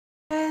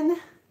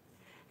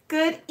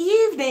Good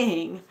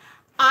evening.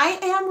 I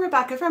am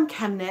Rebecca from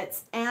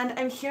ChemKnits, and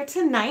I'm here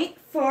tonight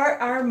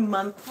for our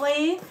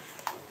monthly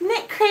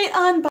KnitCrate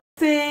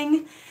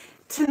unboxing.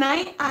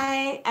 Tonight,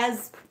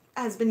 as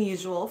has been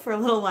usual for a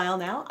little while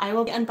now, I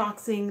will be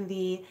unboxing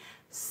the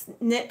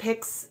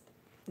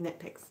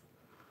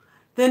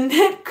the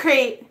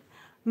KnitCrate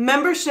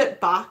membership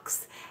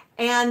box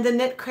and the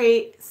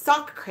KnitCrate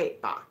sock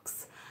crate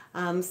box.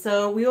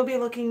 So we will be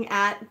looking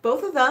at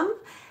both of them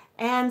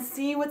and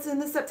see what's in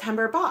the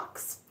September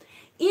box.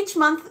 Each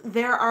month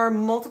there are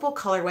multiple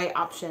colorway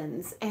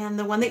options, and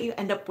the one that you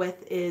end up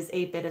with is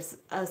a bit of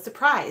a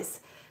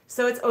surprise.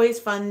 So it's always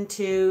fun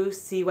to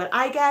see what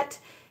I get,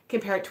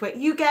 compare it to what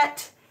you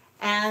get,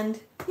 and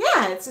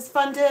yeah, it's just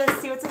fun to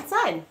see what's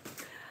inside.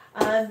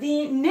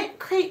 The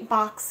KnitCrate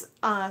box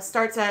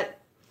starts at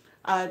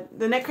the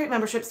KnitCrate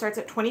membership starts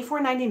at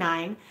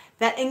 $24.99.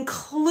 That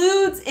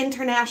includes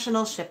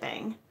international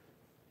shipping.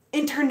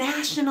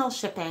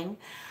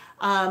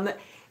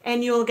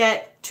 And you'll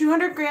get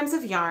 200 grams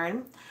of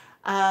yarn,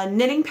 a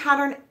knitting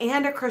pattern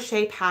and a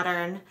crochet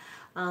pattern,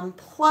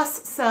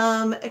 plus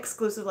some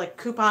exclusive like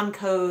coupon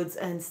codes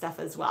and stuff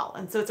as well.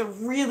 And so it's a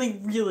really,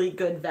 really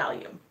good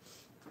value.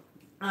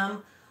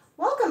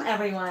 Welcome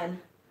everyone.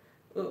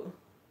 Ooh,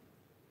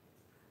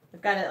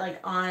 I've got it like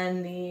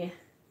on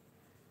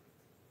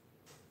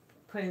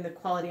putting the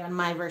quality on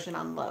my version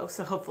on low,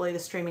 so hopefully the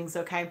streaming's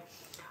okay.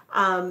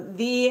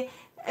 It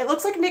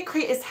looks like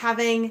KnitCrate is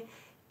having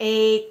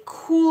a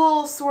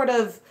cool sort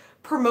of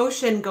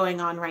promotion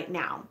going on right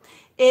now.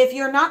 If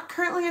you're not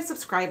currently a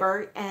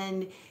subscriber,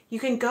 and you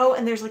can go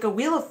and there's like a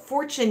Wheel of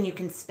Fortune you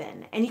can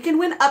spin, and you can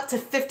win up to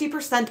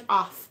 50%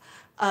 off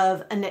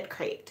of a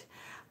KnitCrate.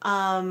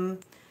 Oh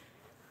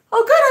good,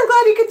 I'm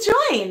glad you could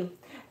join.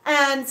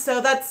 And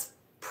so that's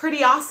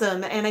pretty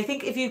awesome. And I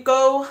think if you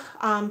go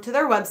to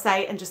their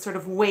website and just sort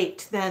of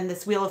wait, then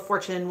this Wheel of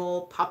Fortune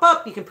will pop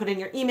up. You can put in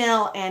your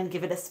email and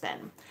give it a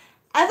spin.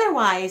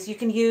 Otherwise, you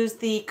can use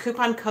the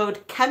coupon code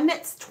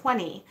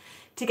ChemKnits20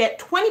 to get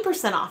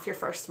 20% off your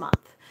first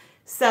month.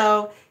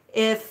 So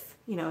if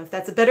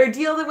that's a better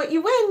deal than what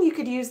you win, you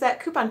could use that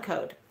coupon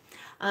code.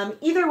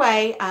 Either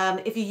way,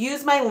 if you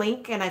use my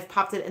link, and I've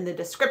popped it in the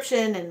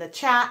description in the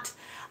chat,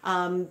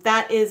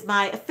 that is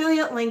my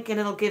affiliate link, and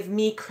it'll give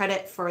me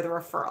credit for the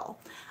referral.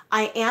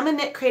 I am a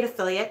KnitCrate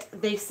affiliate.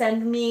 They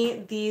send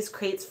me these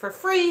crates for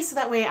free, so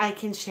that way I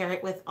can share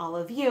it with all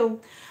of you.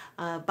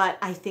 But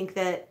I think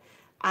that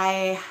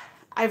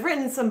I've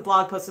written some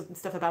blog posts and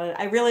stuff about it.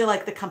 I really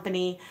like the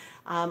company.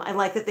 I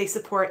like that they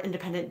support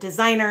independent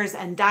designers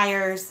and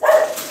dyers.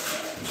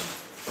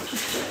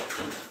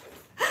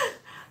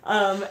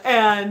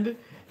 And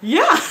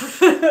yeah,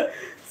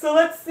 so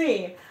let's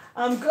see.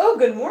 Oh,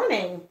 good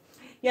morning.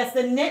 Yes,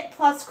 the Knit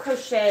Plus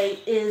Crochet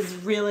is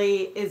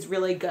really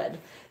good.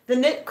 The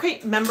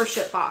KnitCrate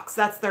membership box,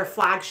 that's their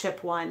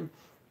flagship one.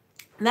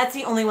 And that's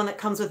the only one that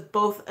comes with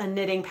both a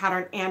knitting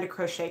pattern and a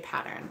crochet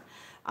pattern.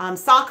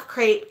 Sock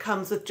crate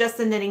comes with just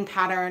a knitting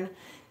pattern.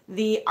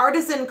 The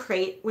artisan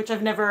crate, which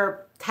I've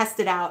never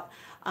tested out,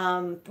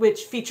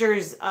 which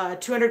features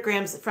 200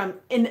 grams from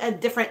a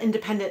different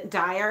independent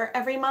dyer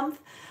every month.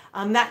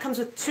 That comes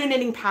with two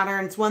knitting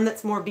patterns, one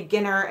that's more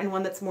beginner and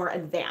one that's more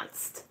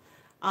advanced.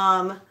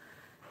 No,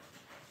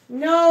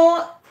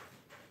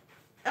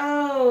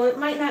 oh, it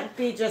might not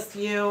be just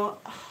you.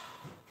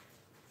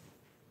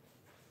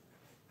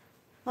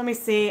 Let me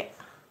see.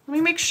 Let me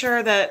make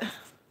sure that,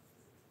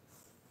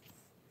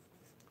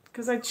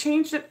 because I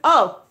changed it.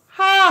 Oh,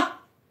 ha!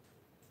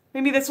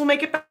 Maybe this will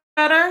make it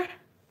better.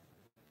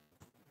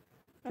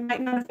 I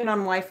might not have been on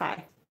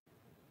Wi-Fi.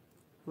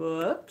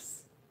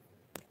 Whoops.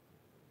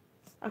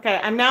 Okay,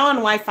 I'm now on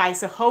Wi-Fi,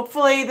 so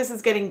hopefully this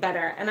is getting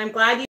better. And I'm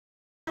glad you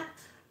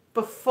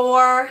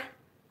before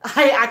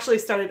I actually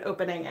started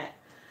opening it.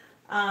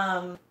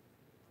 Let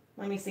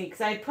me see,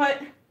 because I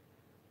put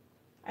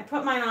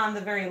mine on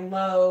the very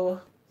low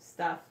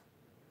stuff.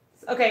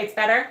 Okay, it's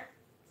better.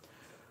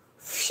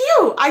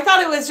 Phew! I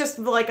thought it was just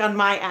like on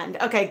my end.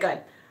 Okay,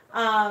 good.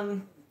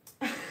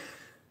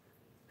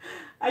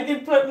 I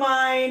can put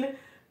mine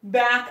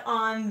back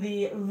on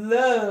the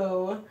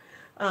low,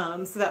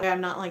 so that way I'm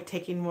not like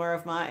taking more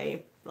of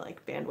my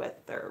like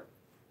bandwidth or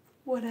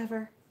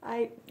whatever.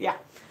 Yeah.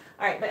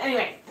 All right, but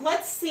anyway,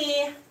 let's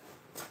see.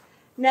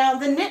 Now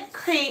the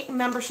KnitCrate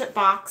membership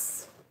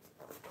box.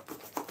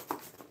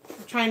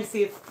 I'm trying to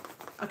see if,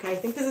 okay, I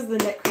think this is the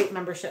KnitCrate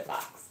membership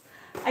box.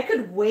 I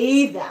could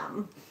weigh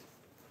them.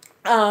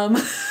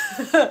 But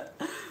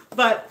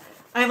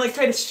I like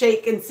try to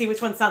shake and see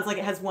which one sounds like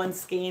it has one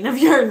skein of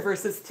yarn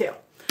versus two.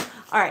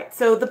 All right,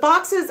 so the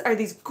boxes are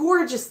these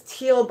gorgeous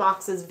teal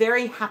boxes,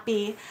 very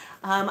happy.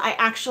 I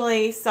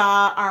actually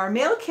saw our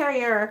mail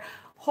carrier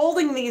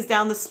holding these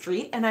down the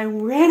street, and I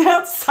ran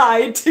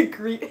outside to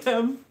greet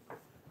him.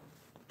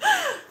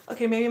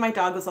 Okay, maybe my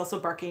dog was also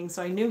barking,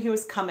 so I knew he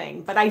was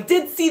coming, but I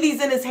did see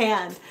these in his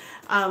hand,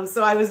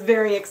 so I was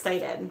very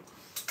excited.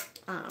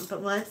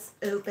 But let's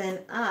open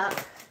up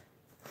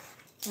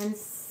and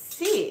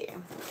see.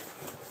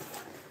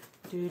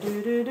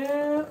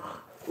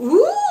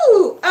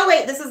 Ooh! Oh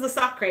wait, this is the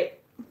sock crate.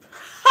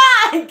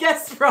 I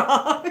guessed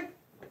wrong.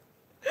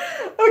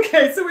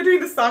 Okay, so we're doing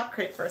the sock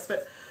crate first,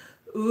 but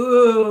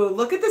ooh,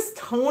 look at this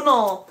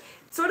tonal.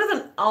 It's sort of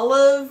an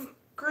olive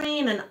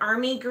green, an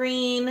army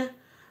green.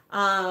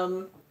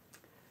 And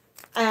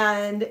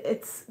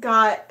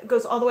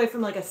goes all the way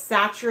from like a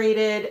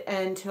saturated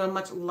and to a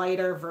much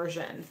lighter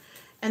version.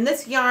 And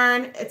this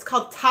yarn, it's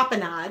called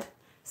tapenade.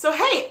 So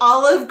hey,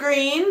 olive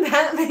green,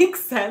 that makes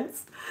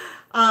sense.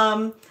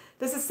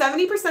 This is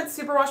 70%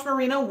 superwash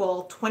merino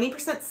wool,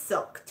 20%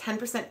 silk,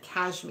 10%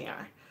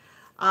 cashmere.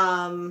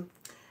 And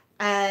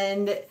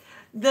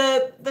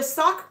the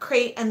sock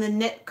crate and the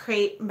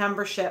KnitCrate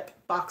membership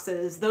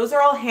boxes, those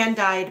are all hand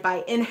dyed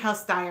by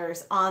in-house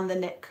dyers on the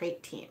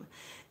KnitCrate team.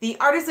 The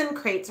artisan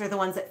crates are the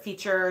ones that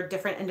feature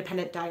different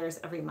independent dyers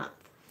every month.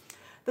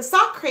 The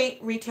sock crate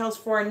retails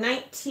for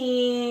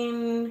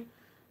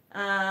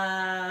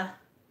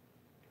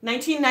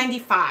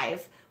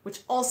 $19.95, which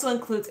also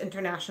includes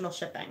international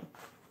shipping.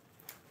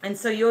 And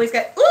so you always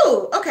get,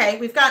 ooh, okay,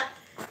 we've got,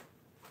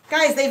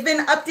 guys, they've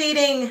been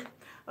updating.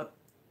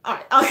 All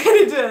right, I'll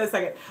get into it in a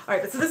second. All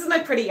right, so this is my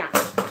pretty yarn.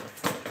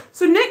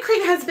 So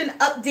KnitCrate has been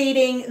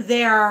updating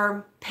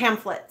their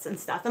pamphlets and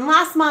stuff. And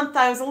last month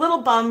I was a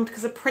little bummed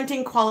because the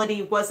printing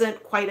quality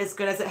wasn't quite as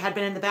good as it had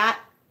been in the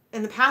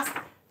past.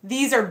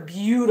 These are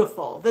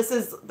beautiful. This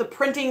is the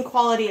printing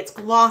quality. It's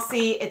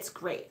glossy. It's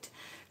great.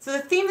 So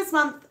the theme this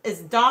month is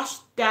dash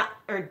dot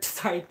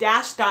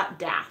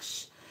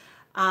dash.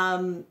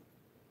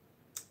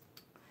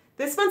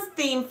 This month's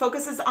theme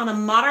focuses on a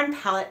modern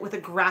palette with a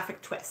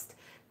graphic twist.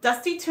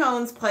 Dusty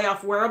tones play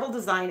off wearable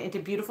design into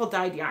beautiful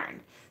dyed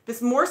yarn.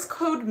 This Morse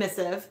code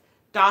missive,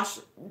 dash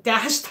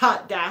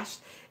dot dash,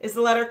 is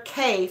the letter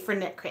K for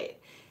KnitCrate.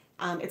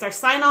 It's our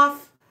sign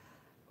off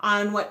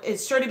on what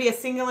is sure to be a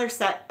singular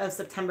set of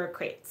September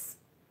crates.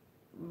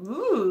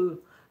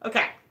 Ooh,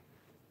 okay.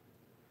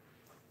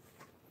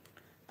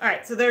 All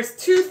right, so there's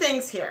two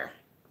things here.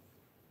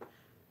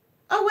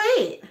 Oh,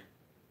 wait.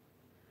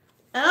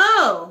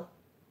 Oh.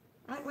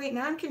 Wait,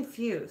 now I'm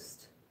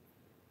confused.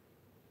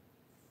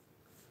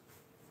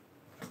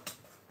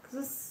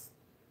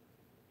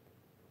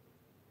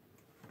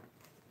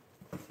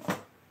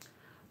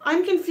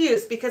 I'm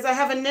confused because I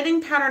have a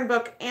knitting pattern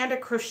book and a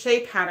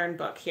crochet pattern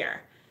book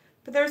here,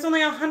 but there's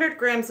only 100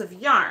 grams of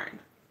yarn.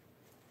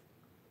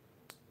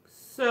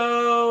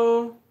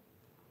 So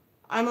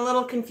I'm a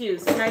little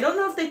confused, and I don't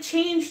know if they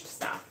changed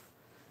stuff.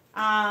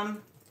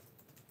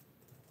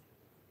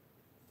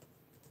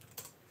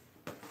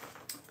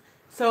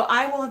 So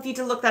I will need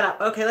to look that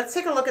up. Okay, let's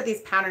take a look at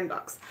these pattern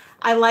books.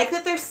 I like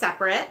that they're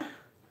separate.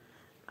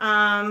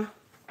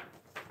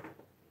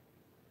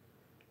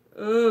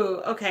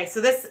 Ooh, okay, so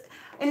this,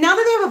 and now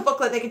that they have a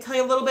booklet, they can tell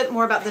you a little bit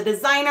more about the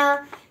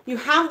designer. You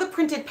have the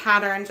printed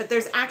pattern, but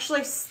there's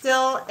actually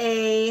still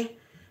a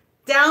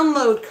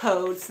download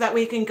code so that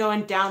we can go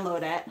and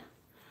download it.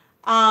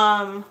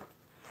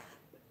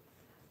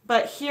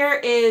 But here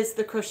is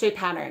the crochet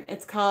pattern.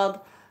 It's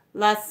called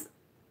Las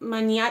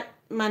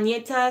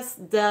Manietas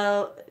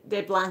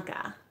de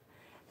Blanca.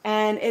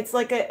 And it's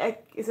like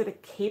is it a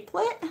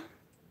capelet?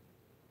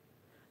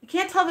 I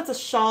can't tell if it's a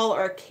shawl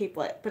or a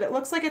capelet, but it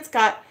looks like it's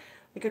got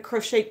like a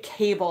crochet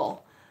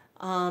cable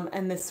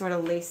and this sort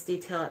of lace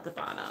detail at the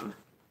bottom.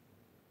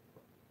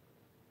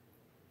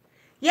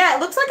 Yeah, it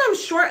looks like I'm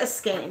short a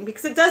skein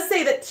because it does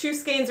say that 2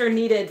 skeins are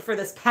needed for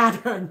this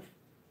pattern.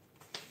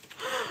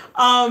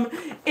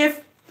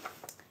 If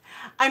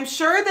I'm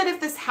sure that if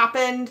this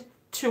happened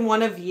to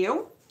one of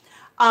you,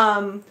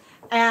 and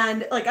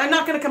like I'm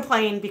not going to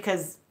complain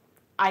because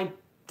I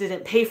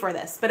didn't pay for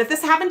this, but if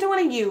this happened to one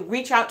of you,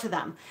 reach out to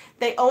them.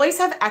 They always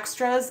have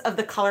extras of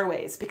the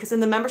colorways because in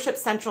the Membership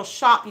Central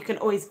shop you can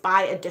always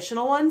buy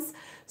additional ones.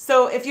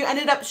 So if you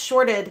ended up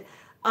shorted,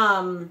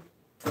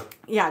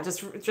 yeah,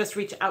 just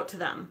reach out to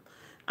them.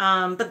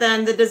 But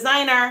then the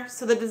designer,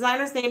 so the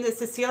designer's name is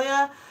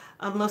Cecilia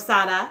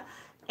Losada,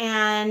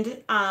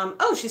 and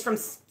oh, she's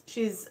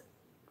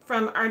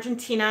from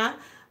Argentina,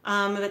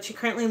 but she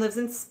currently lives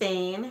in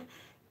Spain.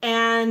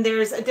 And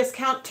there's a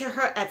discount to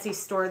her Etsy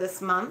store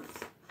this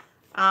month.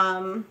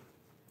 Oh,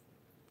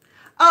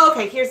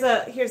 okay,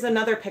 here's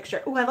another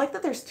picture. Oh, I like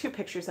that there's 2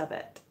 pictures of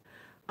it.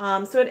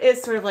 So it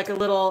is sort of like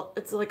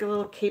it's like a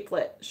little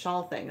capelet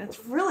shawl thing.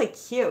 It's really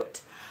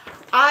cute.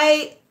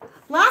 Last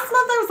month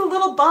I was a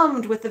little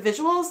bummed with the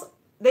visuals.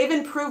 They've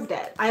improved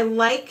it. I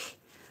like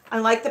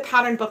the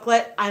pattern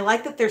booklet. I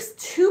like that there's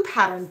 2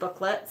 pattern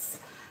booklets.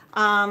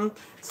 So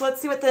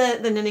let's see what the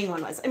knitting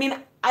one was. I mean,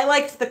 I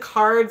liked the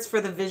cards for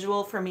the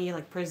visual for me,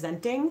 like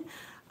presenting.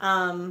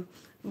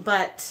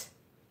 But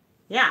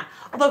yeah,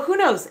 although who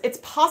knows, it's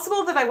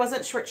possible that I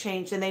wasn't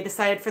shortchanged and they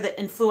decided for the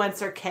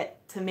influencer kit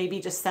to maybe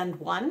just send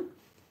 1.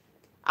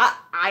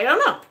 I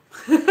don't know.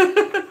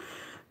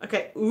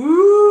 Okay.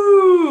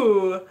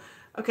 Ooh.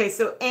 Okay.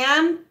 So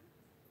Anne,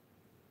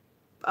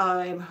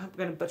 I'm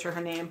going to butcher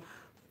her name.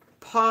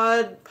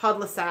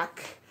 Podlasak,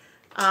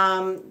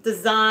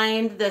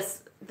 designed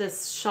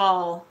this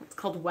shawl. It's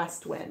called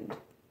West Wind.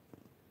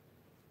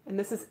 And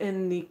this is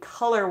in the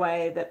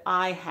colorway that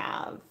I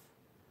have.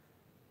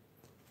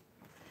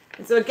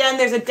 And so again,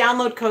 there's a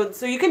download code.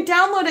 So you can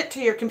download it to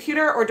your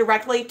computer or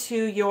directly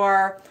to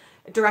your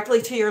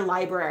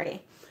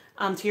library,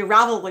 to your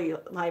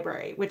Ravelry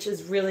library, which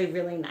is really,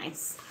 really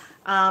nice.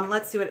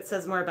 Let's see what it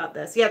says more about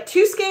this. Yeah,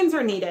 2 skeins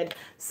are needed.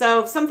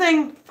 So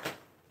something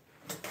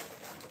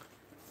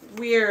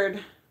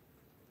weird.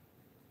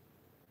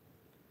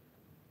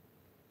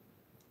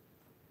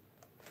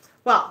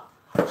 Well,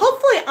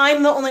 hopefully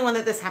I'm the only one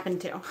that this happened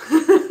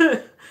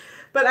to.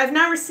 But I've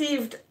now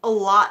received a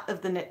lot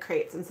of the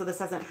KnitCrates, and so this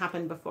hasn't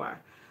happened before.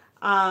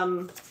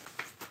 Yeah,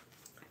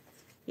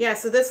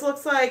 so this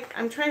looks like,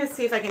 I'm trying to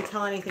see if I can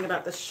tell anything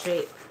about the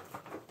shape.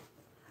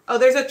 Oh,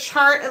 there's a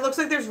chart. It looks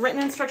like there's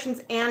written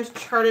instructions and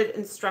charted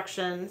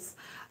instructions.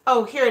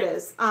 Oh, here it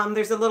is.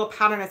 There's a little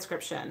pattern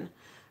description.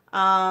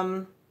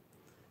 So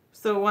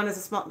one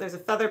is there's a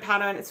feather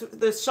pattern.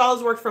 The shawl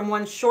is worked from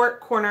one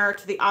short corner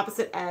to the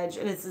opposite edge,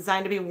 and it's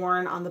designed to be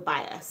worn on the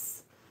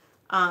bias.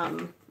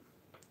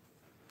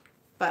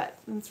 But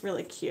it's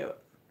really cute.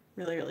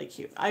 Really, really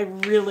cute. I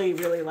really,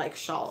 really like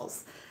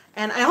shawls.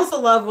 And I also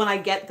love when I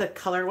get the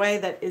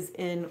colorway that is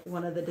in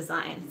one of the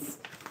designs.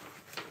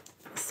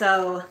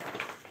 So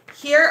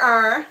here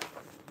are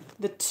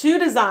the 2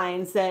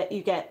 designs that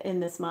you get in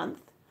this month.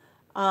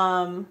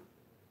 Well,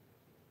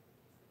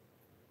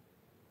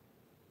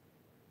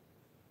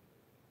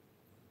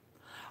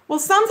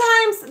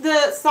 sometimes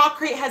the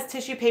KnitCrate has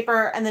tissue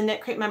paper and the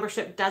KnitCrate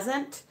membership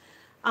doesn't,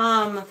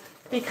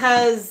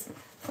 because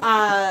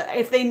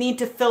if they need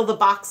to fill the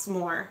box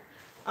more.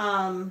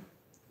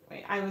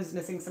 Wait, I was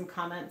missing some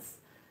comments.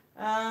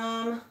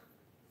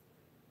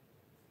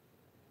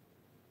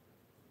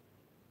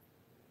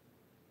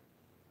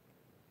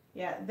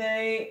 Yeah,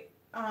 they,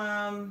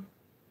 yeah,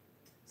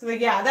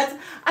 that's,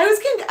 I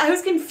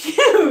was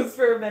confused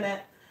for a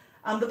minute.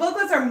 The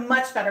booklets are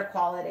much better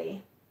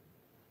quality.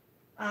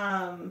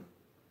 Yeah,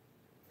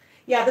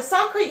 the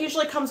KnitCrate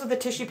usually comes with a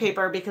tissue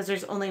paper because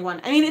there's only one.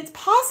 I mean, it's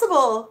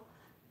possible,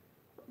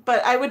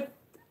 but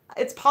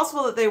it's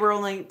possible that they were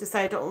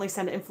decided to only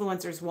send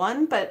influencers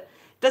one, but it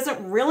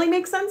doesn't really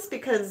make sense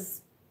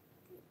because,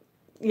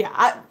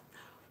 yeah,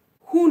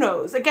 who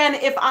knows? Again,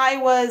 if I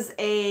was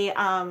a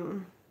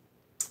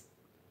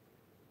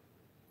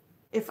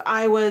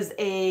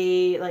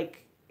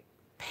like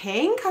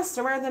paying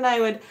customer, then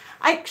I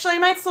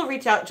might still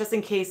reach out just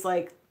in case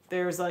like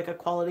there's like a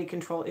quality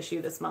control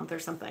issue this month or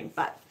something.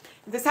 But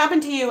if this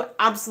happened to you,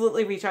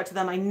 absolutely reach out to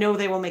them. I know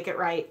they will make it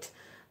right.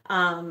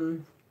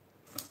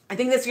 I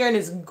think this yarn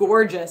is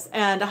gorgeous,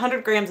 and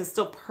 100 grams is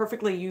still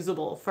perfectly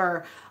usable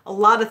for a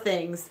lot of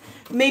things.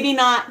 Maybe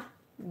not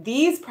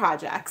these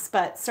projects,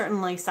 but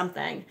certainly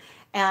something.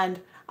 And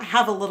I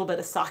have a little bit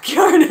of sock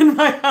yarn in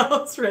my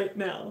house right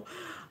now.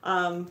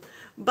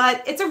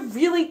 But it's a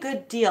really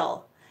good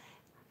deal.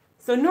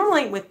 So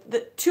normally with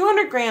the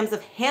 200 grams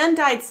of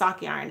hand-dyed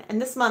sock yarn,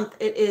 and this month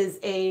it is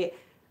a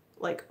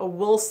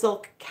wool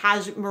silk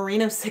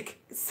merino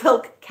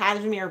silk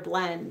cashmere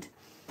blend.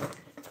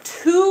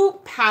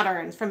 2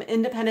 patterns from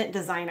independent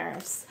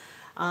designers,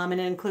 and it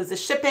includes the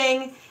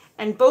shipping,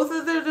 and both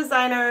of the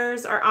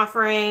designers are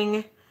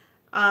offering,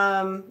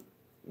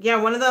 yeah,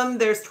 one of them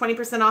there's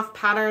 20% off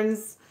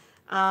patterns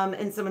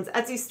in someone's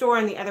Etsy store,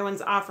 and the other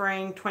one's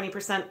offering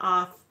 20%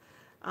 off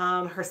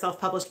her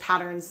self-published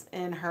patterns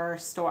in her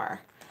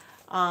store.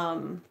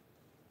 So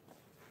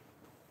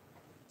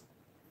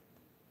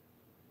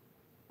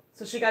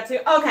she got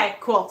to, okay,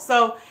 cool.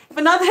 So if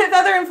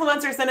other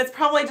influencers, then it's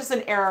probably just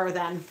an error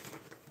then.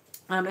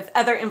 If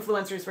other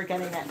influencers were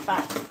getting it,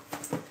 but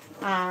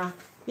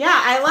yeah,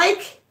 I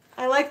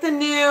like the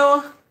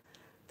new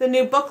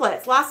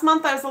booklets. Last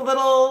month I was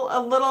a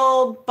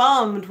little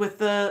bummed with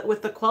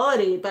the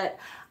quality, but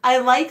I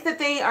like that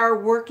they are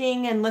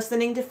working and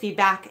listening to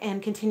feedback and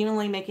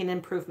continually making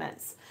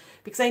improvements,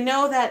 because I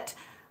know that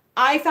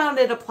I found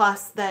it a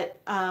plus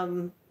that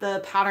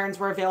the patterns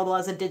were available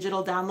as a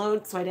digital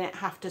download, so I didn't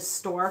have to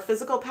store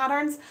physical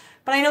patterns.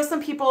 But I know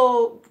some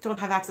people don't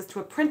have access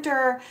to a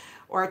printer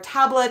or a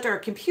tablet or a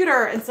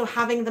computer, and so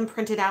having them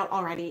printed out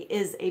already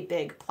is a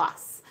big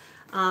plus.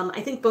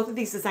 I think both of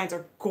these designs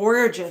are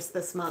gorgeous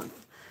this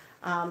month,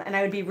 and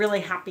I would be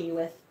really happy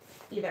with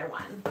either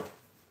one.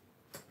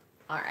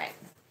 All right.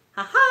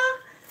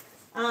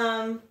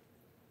 Haha.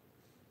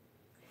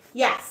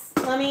 Yes,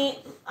 let me,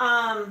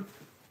 I'll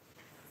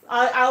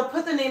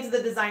put the names of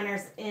the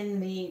designers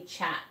in the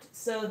chat.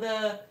 So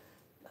the,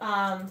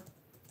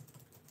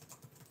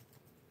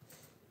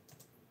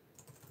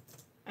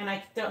 and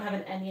I don't have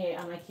an NEA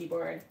on my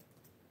keyboard.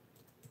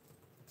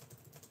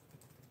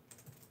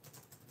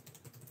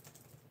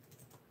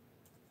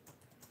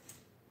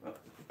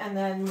 And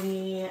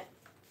then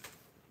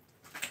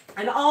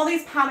and all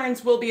these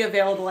patterns will be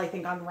available, I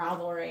think, on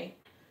Ravelry.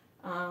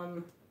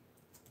 All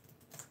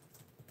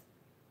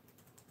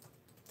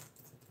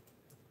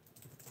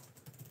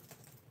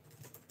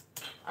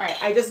right,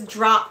 I just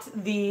dropped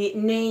the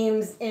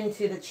names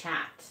into the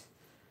chat.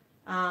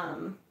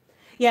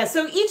 Yeah,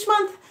 so each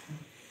month,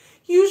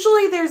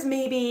 usually there's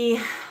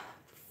maybe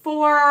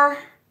 4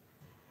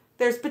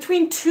 there's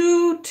between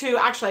 2 to,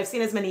 actually I've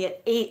seen as many as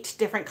 8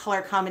 different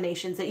color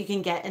combinations that you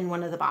can get in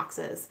one of the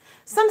boxes.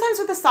 Sometimes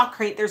with the sock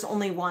crate, there's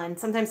only one.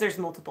 Sometimes there's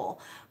multiple.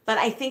 But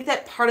I think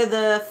that part of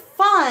the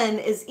fun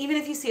is even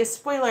if you see a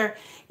spoiler,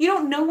 you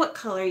don't know what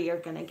color you're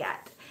gonna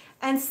get.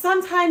 And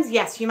sometimes,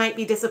 yes, you might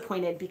be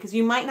disappointed because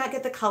you might not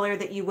get the color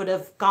that you would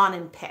have gone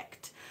and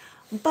picked.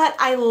 But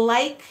I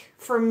like,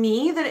 for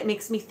me, that it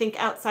makes me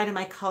think outside of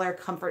my color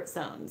comfort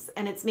zones.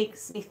 And it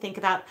makes me think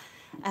about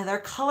other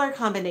color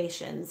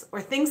combinations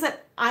or things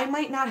that I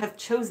might not have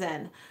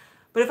chosen.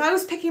 But if I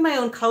was picking my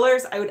own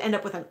colors, I would end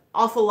up with an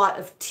awful lot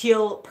of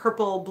teal,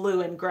 purple, blue,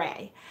 and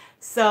gray.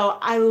 So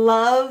I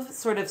love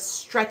sort of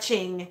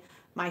stretching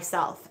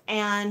myself.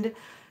 And,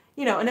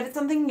 you know, and if it's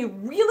something you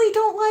really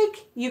don't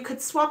like, you could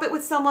swap it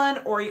with someone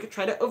or you could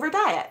try to over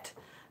dye it.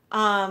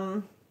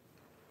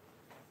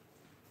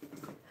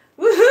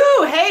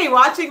 Woohoo! Hey,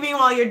 watching me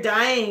while you're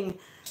dyeing.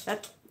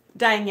 That's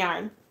dyeing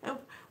yarn.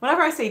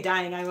 Whenever I say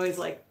dyeing, I always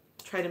like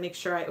try to make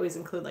sure I always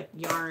include like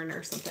yarn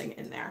or something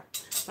in there.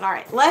 But all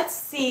right, let's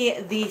see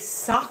the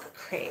sock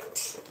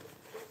crate.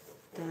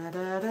 Da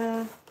da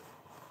da.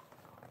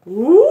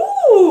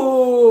 Ooh,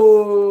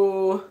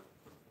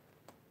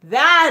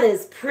 that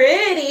is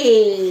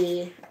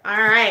pretty. All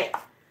right,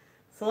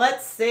 so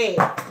let's see.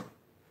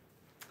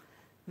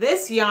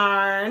 This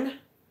yarn.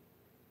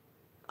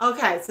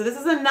 Okay, so this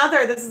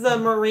is a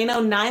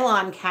merino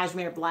nylon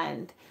cashmere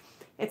blend.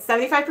 It's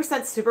 75%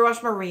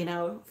 superwash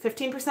merino,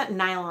 15%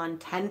 nylon,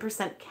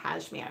 10%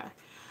 cashmere.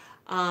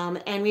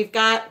 And we've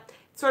got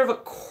sort of a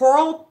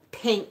coral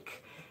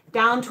pink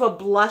down to a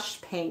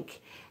blush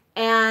pink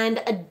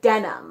and a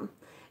denim.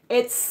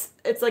 It's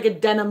like a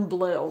denim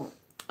blue.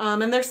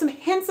 And there's some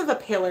hints of a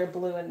paler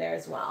blue in there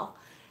as well.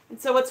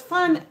 And so what's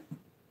fun,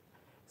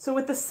 so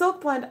with the silk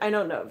blend, I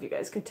don't know if you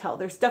guys can tell,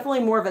 there's definitely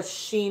more of a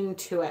sheen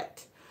to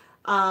it.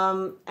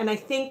 And I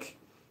think,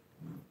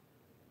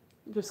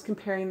 just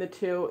comparing the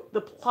two,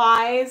 the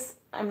plies,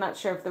 I'm not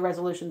sure if the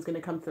resolution is going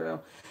to come through.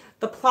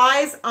 The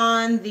plies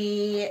on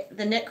the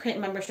KnitCrate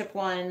membership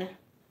one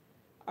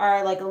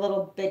are like a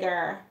little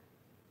bigger.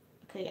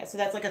 Okay, yeah, so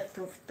that's like a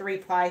 3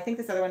 ply. I think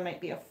this other one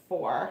might be a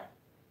 4.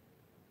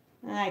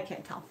 I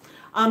can't tell.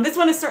 This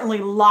one is certainly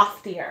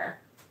loftier,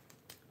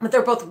 but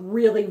they're both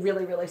really,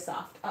 really, really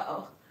soft.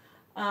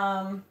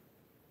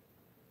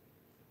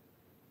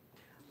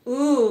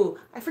 Ooh,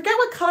 I forget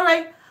what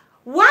color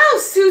wow,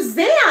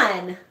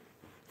 Suzanne!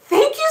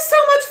 Thank you so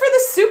much for the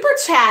super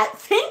chat.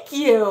 Thank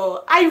you.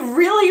 I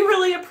really,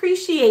 really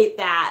appreciate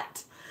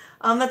that.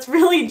 That's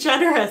really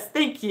generous.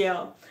 Thank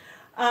you.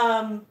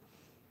 Oh,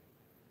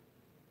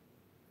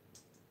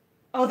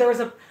 there was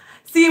a,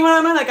 see, when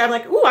I'm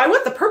like, ooh, I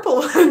want the purple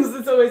ones.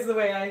 It's always the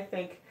way I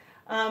think.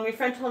 My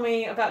friend told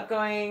me about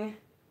going,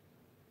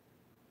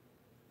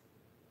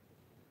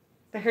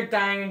 they're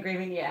dyeing and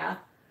engraving, yeah.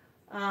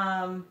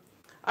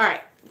 All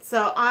right,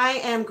 so I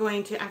am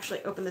going to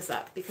actually open this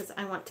up because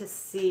I want to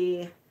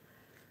see.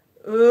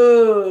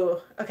 Ooh,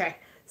 okay.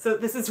 So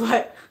this is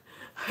what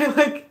I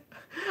like.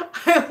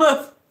 I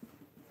love,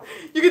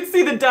 you can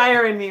see the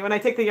dyer in me when I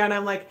take the yarn.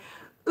 I'm like,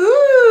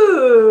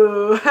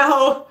 ooh,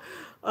 how,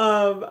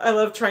 I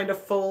love trying to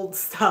fold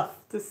stuff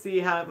to see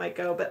how it might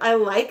go, but I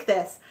like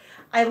this.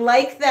 I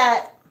like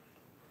that,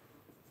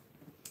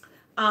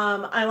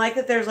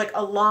 there's like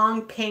a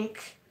long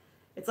pink,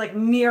 it's like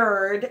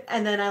mirrored,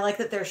 and then I like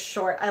that they're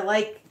short. I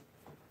like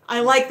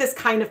this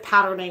kind of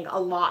patterning a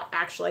lot,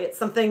 actually. It's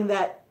something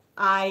that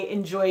I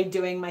enjoy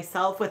doing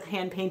myself with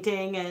hand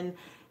painting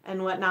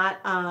and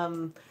whatnot.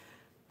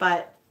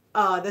 But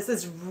this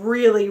is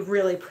really,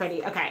 really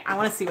pretty. Okay, I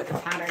want to see what the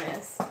pattern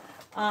is.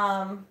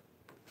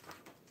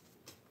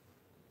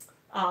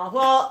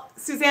 Well,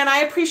 Suzanne, I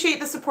appreciate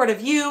the support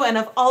of you and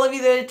of all of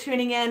you that are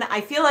tuning in.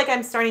 I feel like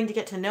I'm starting to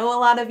get to know a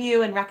lot of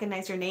you and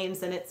recognize your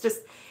names, and it's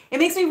just, it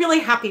makes me really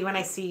happy when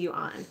I see you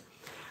on.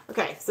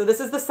 Okay, so this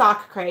is the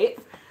sock crate.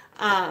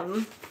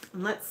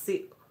 Let's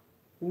see.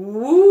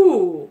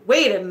 Ooh,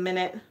 wait a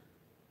minute.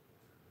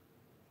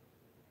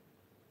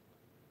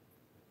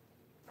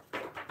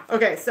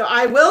 Okay, so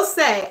I will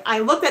say, I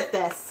looked at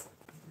this,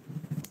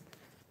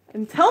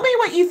 and tell me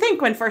what you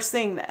think when first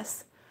seeing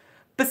this.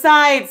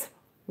 Besides,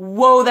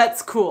 whoa,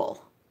 that's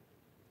cool.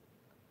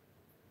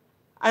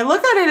 I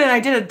looked at it and I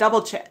did a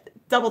double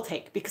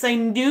take because I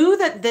knew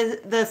that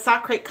the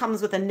sock crate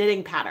comes with a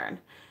knitting pattern.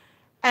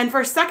 And for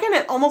a second,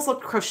 it almost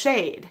looked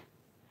crocheted,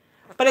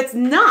 but it's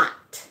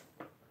not.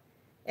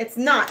 It's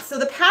not. So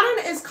the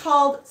pattern is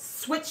called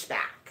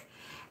Switchback,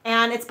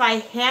 and it's by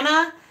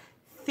Hannah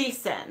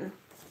Thiessen.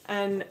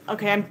 And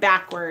okay, I'm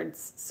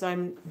backwards, so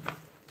I'm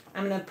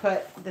gonna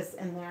put this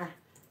in there.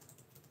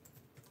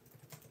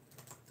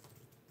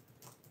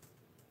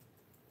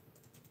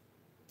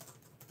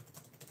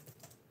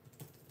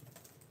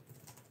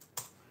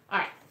 All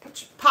right,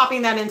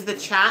 popping that into the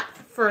chat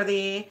for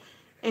the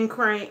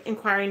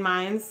inquiring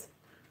minds.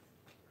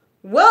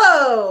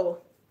 Whoa!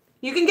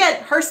 You can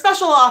get her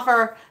special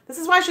offer. This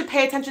is why I should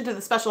pay attention to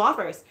the special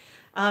offers.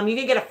 You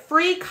can get a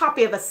free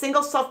copy of a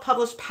single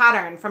self-published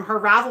pattern from her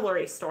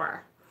Ravelry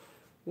store.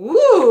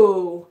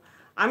 Ooh,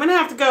 I'm gonna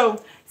have to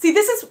go. See,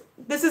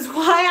 this is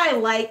why I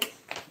like,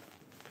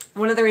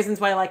 one of the reasons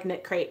why I like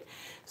KnitCrate.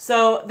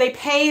 So they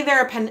pay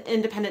their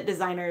independent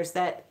designers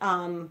that,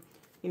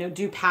 you know,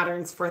 do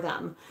patterns for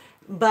them.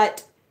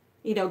 But,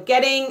 you know,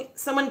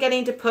 someone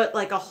getting to put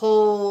like a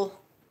whole,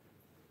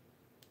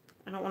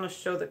 I don't want to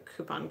show the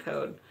coupon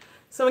code.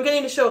 Someone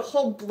getting to show a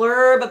whole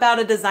blurb about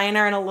a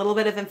designer and a little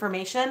bit of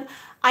information.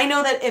 I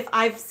know that if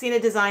I've seen a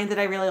design that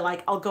I really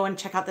like, I'll go and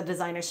check out the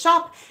designer's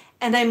shop.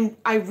 And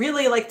I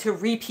really like to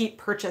repeat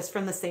purchase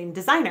from the same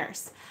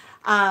designers.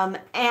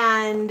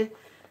 And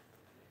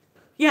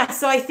yeah,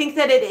 so I think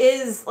that it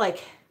is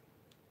like,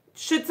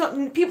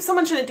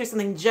 someone shouldn't do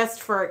something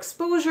just for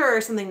exposure or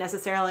something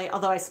necessarily,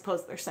 although I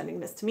suppose they're sending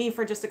this to me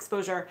for just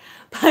exposure.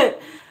 But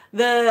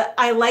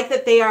I like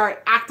that they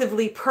are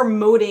actively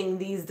promoting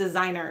these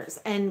designers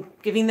and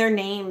giving their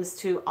names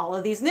to all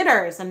of these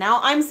knitters. And now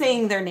I'm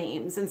saying their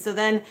names. And so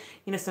then,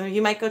 you know, some of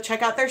you might go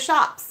check out their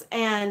shops.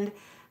 And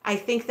I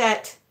think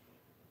that,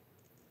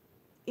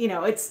 you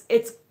know, it's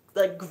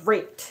like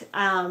great.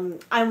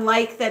 I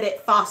like that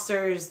it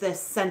fosters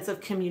this sense of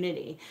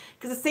community,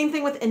 because the same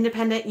thing with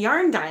independent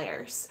yarn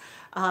dyers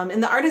in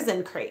the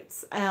artisan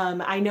crates.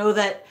 I know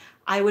that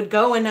I would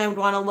go and I would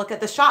want to look at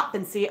the shop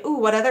and see, ooh,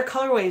 what other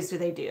colorways do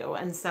they do?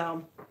 And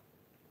so,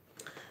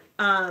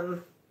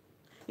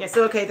 yeah,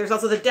 so, okay, there's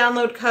also the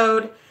download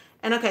code.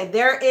 And okay,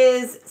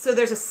 there's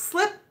a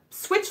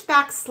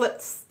switchback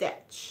slip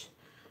stitch.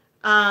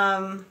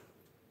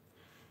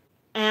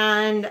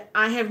 And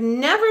I have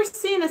never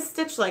seen a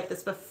stitch like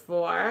this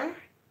before,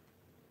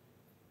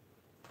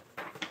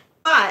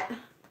 but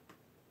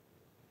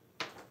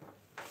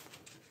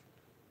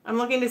I'm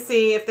looking to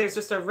see if there's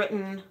just a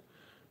written,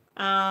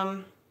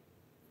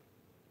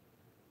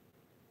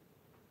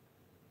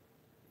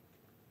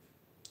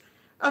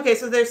 okay,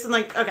 so there's some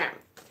like, okay,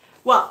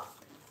 well,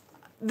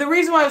 the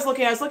reason why I was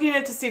looking at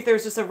it to see if there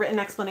was just a written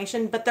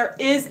explanation, but there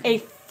is a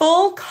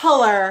full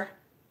color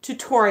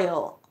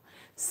tutorial.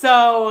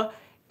 So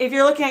if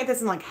you're looking at this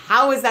and like,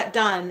 how is that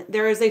done?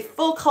 There is a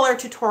full color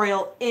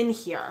tutorial in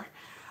here.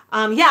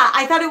 Yeah,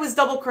 I thought it was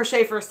double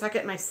crochet for a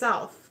second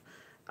myself.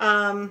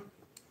 When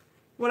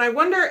I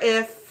wonder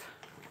if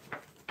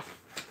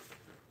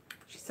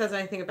she says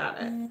anything about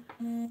it.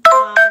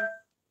 Uh-oh,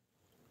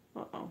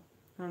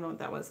 I don't know what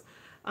that was.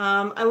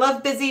 I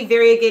love busy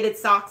variegated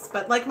socks,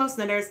 but like most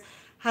knitters,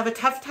 have a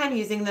tough time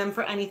using them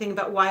for anything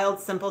but wild,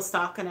 simple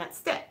stockinette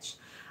stitch.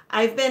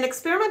 I've been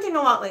experimenting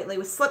a lot lately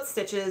with slip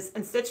stitches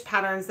and stitch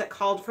patterns that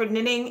called for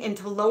knitting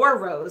into lower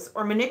rows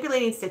or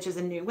manipulating stitches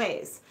in new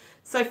ways.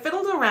 So I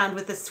fiddled around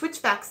with the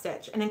switchback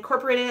stitch and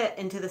incorporated it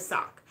into the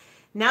sock.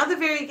 Now the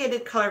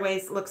variegated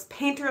colorways looks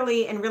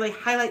painterly and really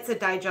highlights a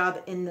dye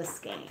job in the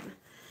skein.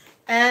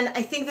 And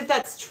I think that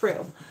that's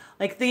true.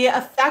 Like the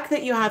effect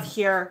that you have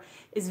here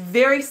is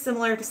very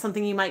similar to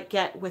something you might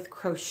get with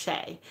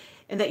crochet,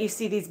 in that you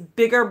see these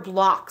bigger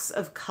blocks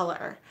of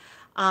color.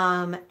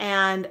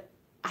 And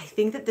I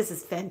think that this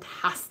is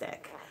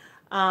fantastic.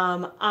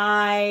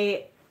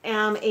 I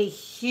am a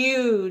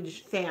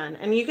huge fan,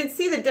 and you can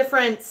see the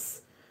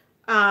difference,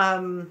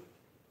 you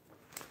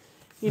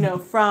know,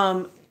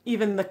 from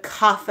even the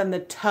cuff and the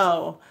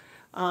toe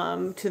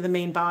to the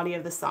main body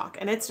of the sock.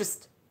 And it's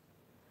just,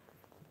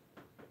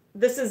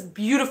 this is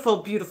beautiful,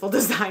 beautiful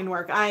design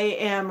work. I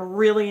am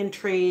really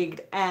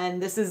intrigued,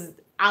 and this is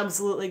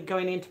absolutely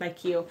going into my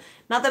queue.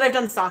 Not that I've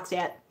done socks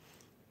yet.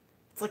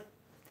 It's like,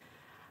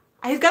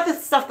 I've got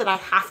this stuff that I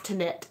have to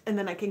knit, and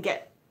then I can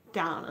get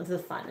down into the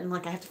fun. And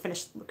like, I have to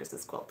finish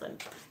Lucas's quilt,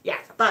 and yeah,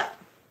 but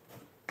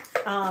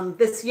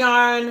this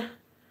yarn,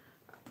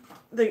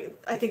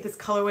 I think this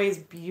colorway is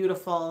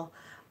beautiful.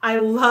 I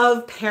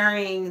love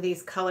pairing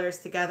these colors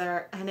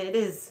together, and it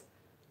is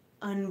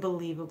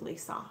unbelievably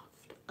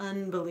soft,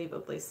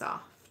 unbelievably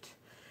soft.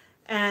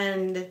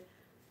 And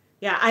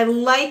yeah, I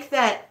like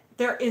that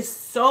there is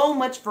so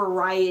much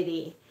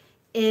variety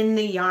in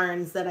the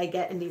yarns that I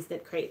get in these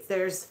knit crates.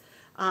 There's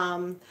been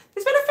a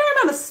fair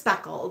amount of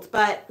speckled,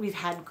 but we've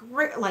had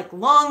great, like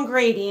long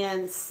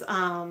gradients.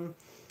 The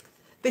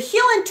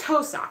heel and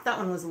toe sock, that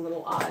one was a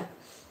little odd,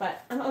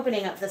 but I'm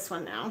opening up this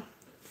one now.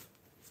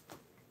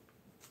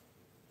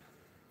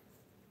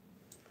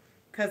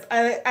 Because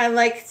I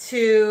like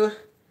to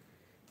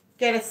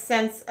get a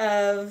sense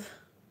of,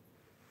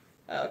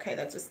 oh, okay,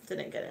 that just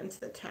didn't get into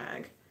the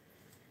tag.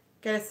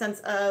 Get a sense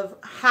of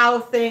how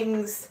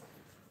things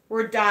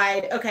were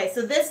dyed. Okay,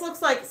 so this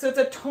looks like, so it's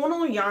a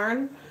tonal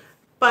yarn,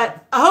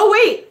 but, oh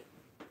wait,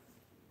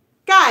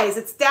 guys,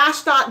 it's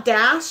dash dot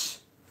dash.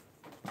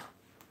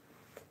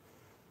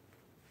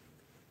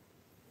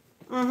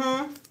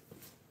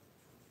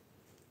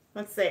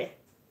 Let's see.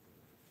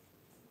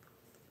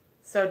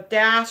 So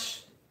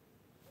dash,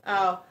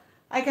 oh,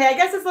 okay, I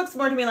guess this looks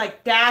more to me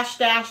like dash,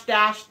 dash,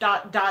 dash,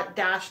 dot, dot,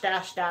 dash,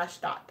 dash, dash,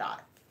 dot,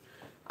 dot.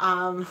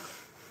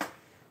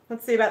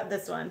 Let's see about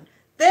this one.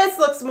 This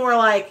looks more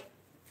like,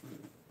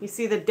 you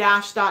see the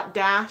dash, dot,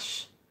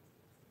 dash,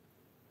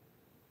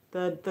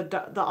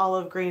 the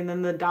olive green,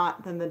 then the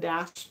dot, then the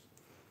dash.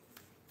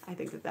 I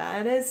think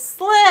that is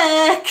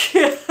slick.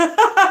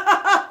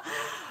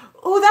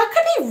 Oh, that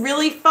could be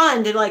really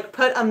fun to like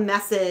put a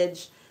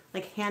message,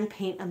 like hand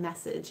paint a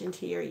message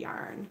into your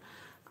yarn.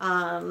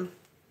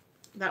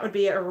 That would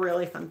be a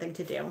really fun thing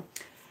to do.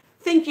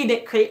 Thank you,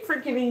 KnitCrate, for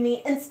giving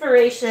me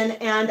inspiration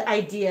and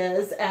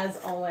ideas as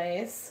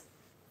always.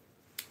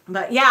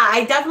 But yeah,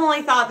 I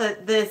definitely thought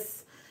that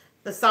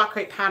the sock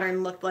crate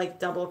pattern looked like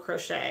double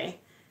crochet,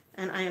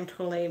 and I am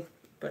totally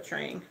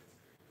butchering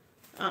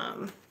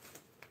this.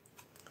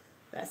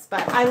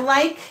 But I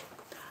like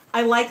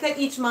that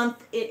each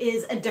month it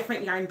is a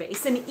different yarn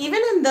base, and even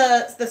in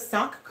the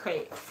sock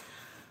crate,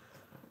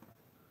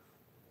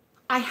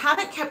 I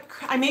haven't kept,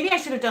 maybe I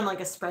should have done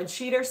like a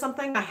spreadsheet or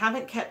something. I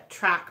haven't kept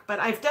track, but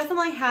I've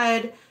definitely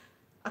had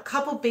a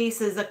couple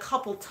bases a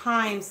couple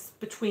times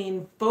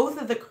between both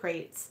of the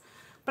crates.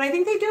 But I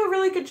think they do a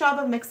really good job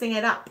of mixing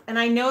it up. And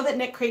I know that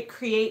KnitCrate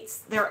creates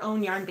their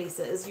own yarn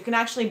bases. You can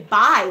actually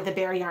buy the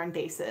bare yarn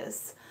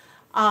bases.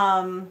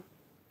 Aw,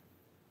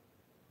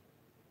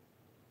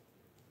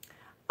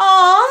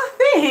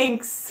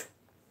 thanks.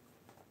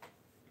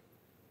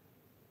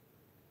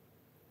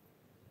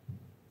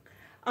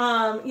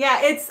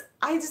 Yeah,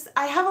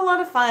 I have a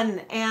lot of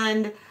fun,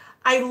 and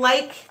I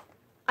like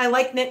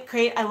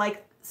KnitCrate. I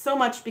like so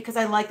much because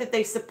I like that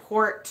they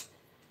support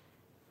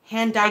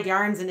hand dyed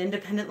yarns and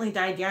independently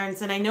dyed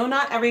yarns. And I know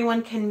not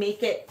everyone can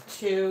make it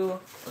to,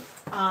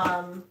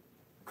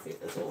 let's see if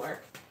this will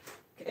work.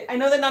 Okay. I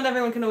know that not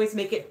everyone can always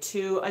make it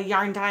to a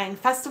yarn dyeing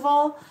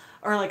festival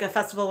or like a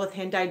festival with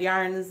hand dyed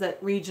yarns,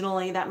 that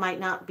regionally that might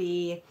not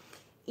be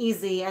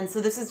easy. And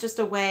so this is just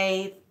a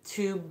way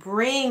to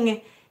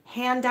bring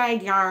hand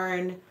dyed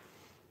yarn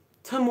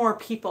to more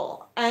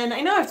people. And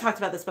I know I've talked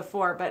about this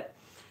before, but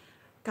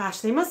gosh,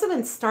 they must have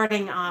been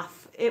starting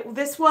off. It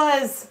was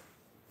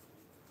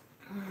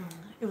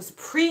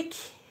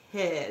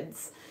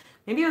pre-kids.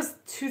 Maybe it was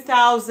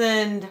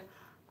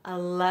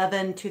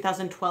 2011,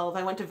 2012.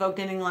 I went to Vogue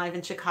Knitting Live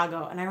in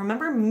Chicago, and I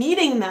remember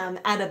meeting them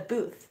at a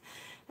booth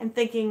and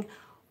thinking,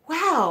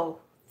 wow,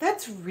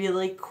 that's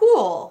really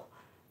cool.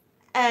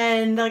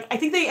 And like, I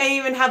think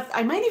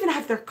I might even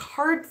have their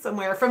card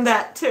somewhere from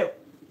that too,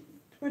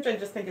 which I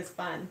just think is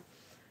fun.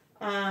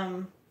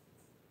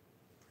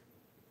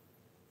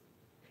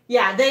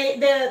 Yeah,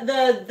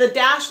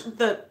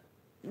 the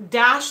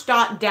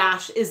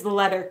dash is the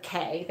letter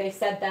K. They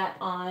said that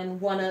on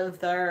one of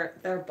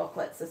their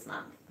booklets this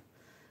month.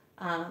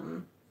 I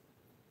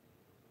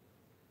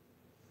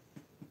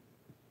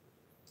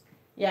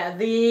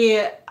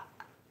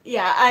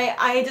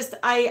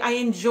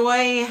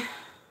enjoy.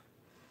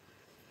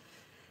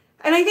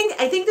 And I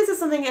think this is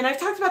something, and I've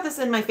talked about this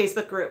in my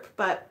Facebook group,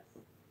 but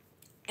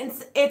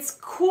it's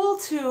cool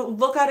to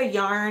look at a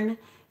yarn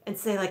and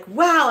say like,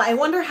 wow, I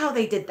wonder how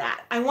they did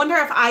that. I wonder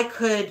if I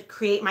could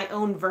create my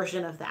own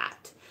version of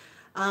that.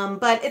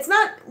 But it's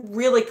not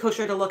really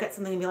kosher to look at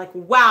something and be like,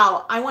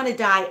 wow, I want to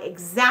dye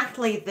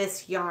exactly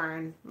this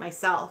yarn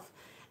myself.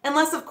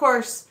 Unless, of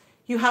course,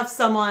 you have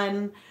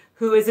someone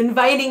who is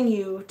inviting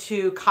you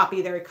to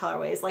copy their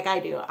colorways like I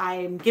do.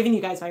 I'm giving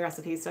you guys my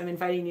recipes, so I'm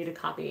inviting you to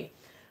copy.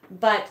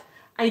 But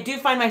I do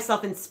find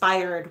myself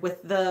inspired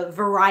with the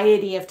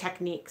variety of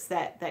techniques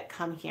that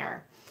come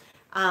here.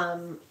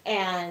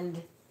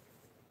 And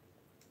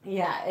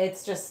yeah,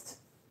 it's just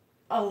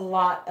a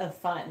lot of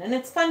fun. And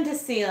it's fun to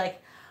see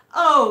like,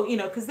 oh,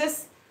 because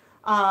this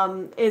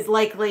is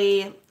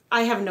likely,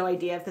 I have no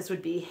idea if this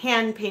would be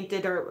hand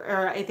painted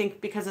or I think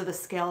because of the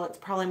scale, it's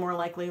probably more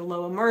likely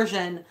low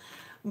immersion,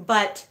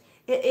 but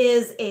it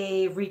is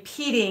a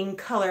repeating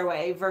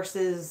colorway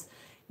versus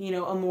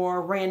a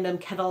more random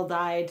kettle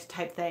dyed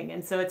type thing.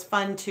 And so it's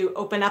fun to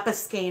open up a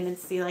skein and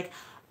see like,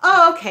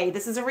 oh, okay,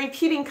 this is a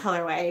repeating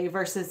colorway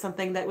versus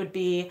something that would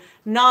be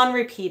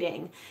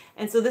non-repeating.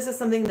 And so this is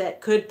something that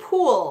could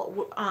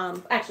pool.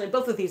 Actually,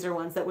 both of these are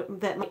ones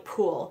that might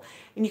pool,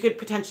 and you could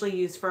potentially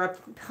use for a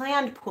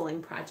planned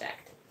pooling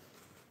project.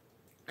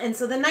 And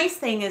so the nice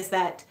thing is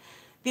that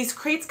these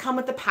crates come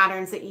with the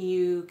patterns that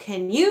you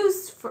can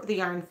use for the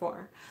yarn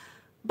for.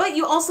 But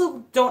you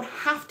also don't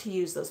have to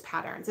use those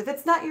patterns. If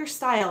it's not your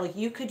style,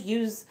 you could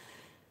use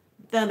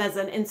them as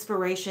an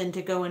inspiration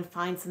to go and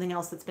find something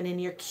else that's been in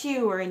your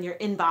queue or in your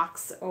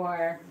inbox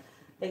or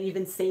that you've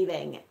been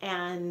saving.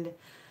 And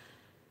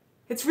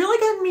it's really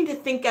gotten me to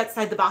think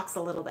outside the box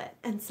a little bit.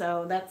 And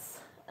so that's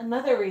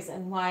another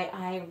reason why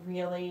I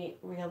really,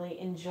 really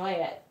enjoy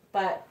it.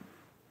 But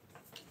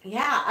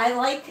yeah, I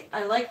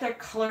like their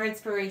color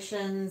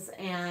inspirations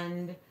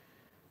and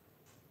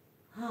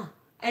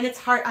and it's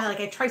hard.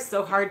 I try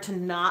so hard to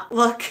not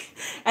look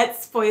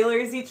at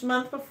spoilers each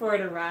month before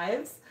it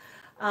arrives.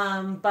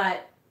 Oh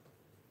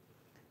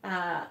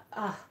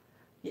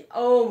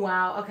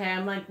wow. Okay,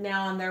 I'm like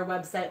now on their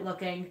website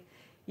looking.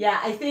 Yeah,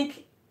 I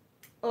think.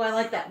 Oh, I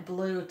like that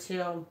blue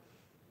too.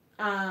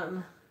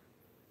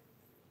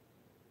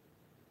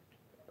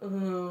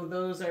 Ooh,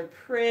 those are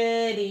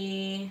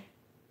pretty.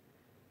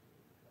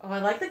 Oh, I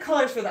like the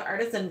colors for the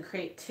artisan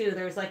crate too.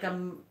 There's like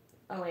a.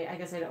 Oh wait, I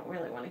guess I don't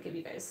really want to give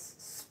you guys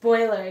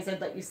spoilers. I'd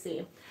let you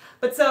see.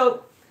 But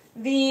so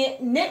the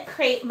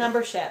KnitCrate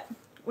membership,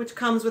 which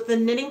comes with the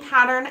knitting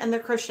pattern and the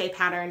crochet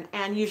pattern,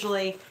 and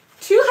usually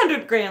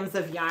 200 grams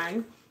of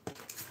yarn.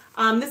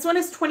 This one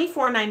is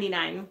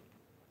 $24.99.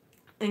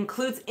 It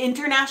includes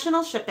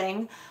international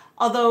shipping,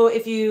 although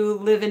if you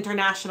live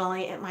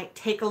internationally, it might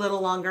take a little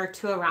longer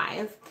to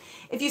arrive.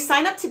 If you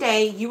sign up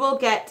today, you will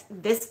get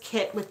this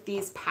kit with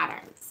these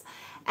patterns.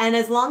 And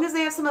as long as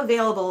they have some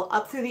available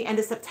up through the end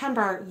of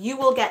September, you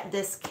will get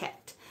this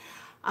kit.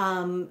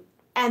 And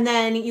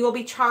then you will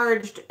be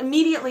charged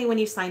immediately when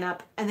you sign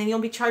up, and then you'll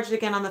be charged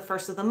again on the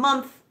first of the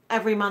month,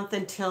 every month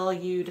until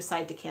you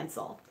decide to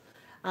cancel.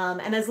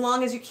 And as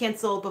long as you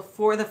cancel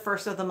before the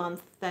first of the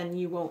month, then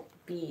you won't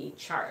be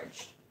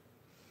charged.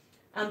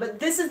 But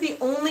this is the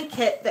only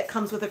kit that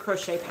comes with a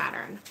crochet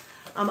pattern.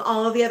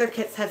 All of the other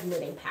kits have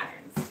knitting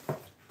patterns.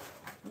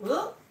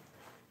 Whoop.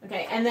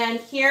 Okay, and then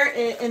here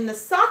in the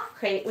sock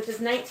crate, which is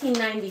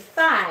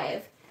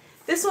 $19.95,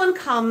 this one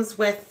comes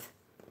with,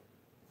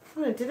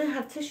 oh, it didn't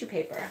have tissue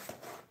paper.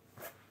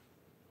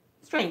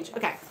 Strange.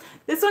 Okay,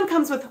 this one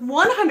comes with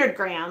 100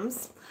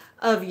 grams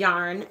of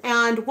yarn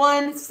and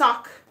one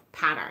sock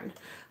pattern.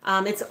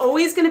 It's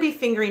always going to be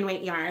fingering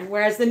weight yarn,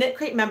 whereas the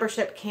KnitCrate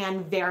membership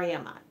can vary a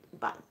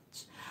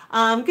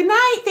bunch. Good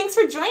night. Thanks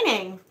for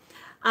joining.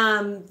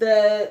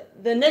 The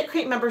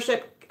KnitCrate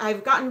membership,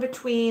 I've gotten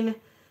between,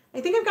 I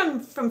think I've gotten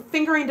from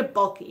fingering to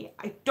bulky.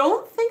 I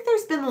don't think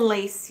there's been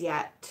lace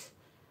yet.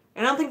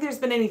 I don't think there's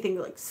been anything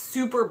like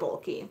super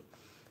bulky.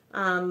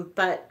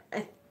 But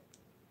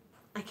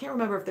I can't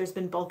remember if there's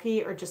been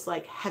bulky or just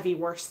like heavy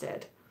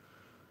worsted.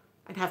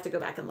 I'd have to go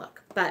back and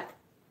look. But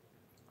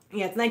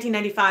yeah, it's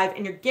 $19.95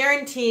 and you're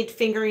guaranteed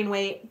fingering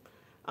weight,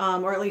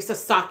 or at least a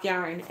sock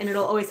yarn, and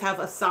it'll always have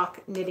a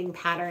sock knitting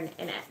pattern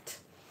in it,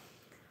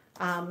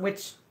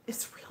 which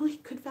is really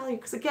good value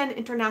because again,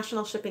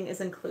 international shipping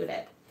is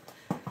included.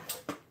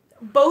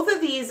 Both of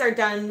these are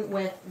done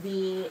with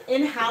the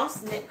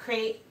in-house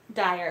KnitCrate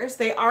dyers.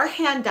 They are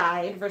hand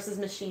dyed versus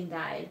machine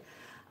dyed.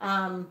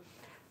 And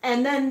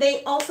then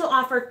they also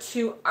offer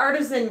 2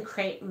 Artisan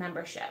Crate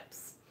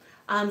memberships.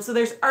 So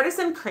there's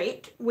Artisan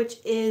Crate, which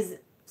is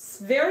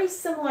very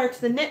similar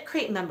to the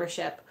KnitCrate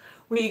membership,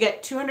 where you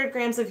get 200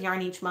 grams of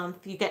yarn each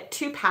month. You get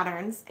 2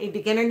 patterns, a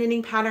beginner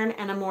knitting pattern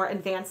and a more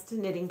advanced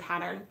knitting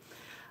pattern.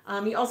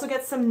 You also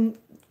get some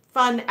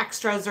fun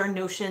extras or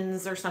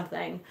notions or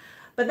something.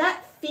 But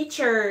that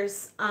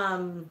features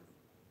in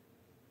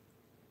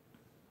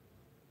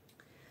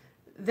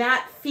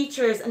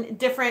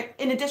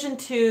addition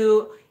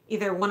to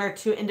either 1 or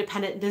 2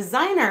 independent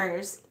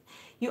designers,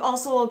 you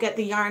also will get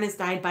the yarn is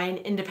dyed by an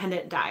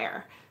independent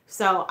dyer.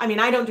 So, I mean,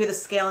 I don't do the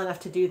scale enough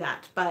to do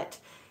that, but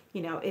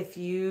you know, if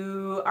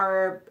you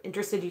are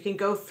interested, you can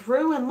go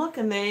through and look,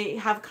 and they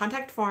have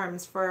contact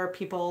forms for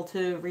people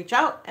to reach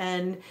out,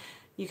 and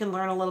you can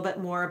learn a little bit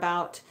more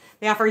about,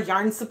 they offer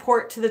yarn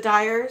support to the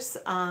dyers.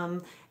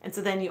 And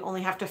so then you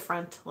only have to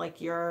front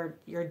like your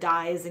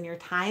dyes and your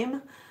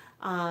time.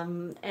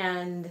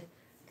 And I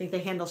think they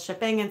handle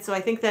shipping. And so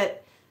I think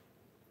that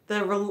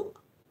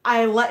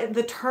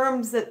the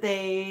terms that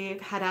they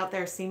had out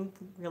there seem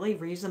really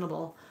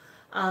reasonable.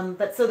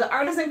 But so the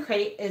Artisan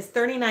Crate is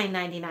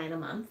 $39.99 a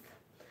month.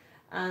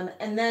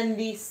 And then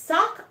the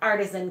Sock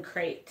Artisan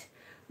Crate,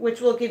 which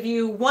will give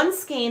you 1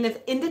 skein of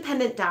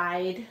independent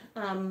dyed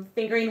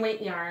fingering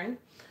weight yarn,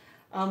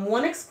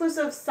 1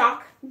 exclusive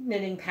sock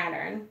knitting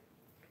pattern.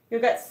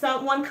 You'll get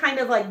one kind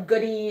of like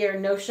goodie or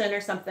notion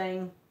or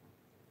something.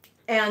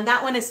 And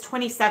that one is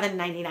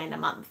 $27.99 a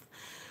month,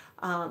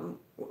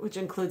 which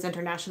includes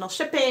international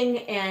shipping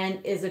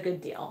and is a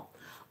good deal.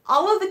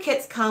 All of the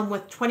kits come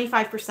with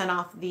 25%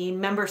 off the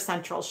Member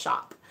Central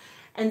shop.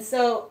 And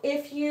so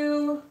if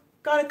you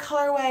got a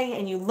colorway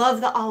and you love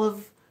the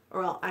olive,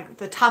 or well,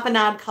 the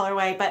tapenade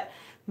colorway, but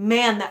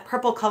man, that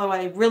purple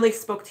colorway really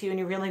spoke to you and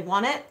you really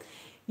want it,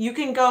 you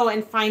can go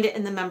and find it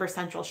in the Member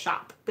Central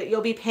shop. But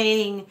you'll be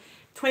paying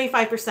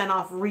 25%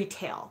 off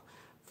retail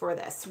for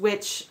this,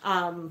 which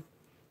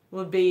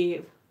would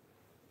be,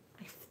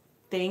 I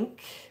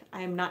think,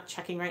 I'm not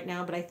checking right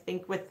now, but I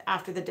think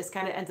after the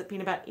discount, it ends up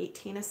being about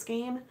 $18 a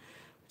skein,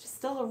 which is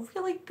still a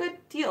really good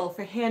deal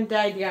for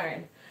hand-dyed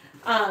yarn.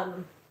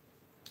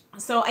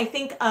 So I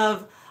think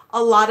of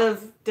a lot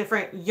of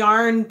different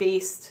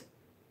yarn-based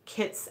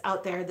kits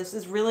out there. This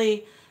is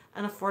really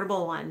an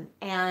affordable one.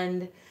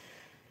 And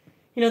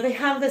you know, they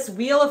have this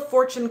Wheel of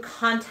Fortune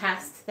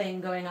contest thing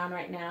going on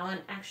right now,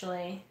 and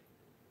actually,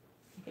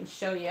 I can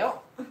show you.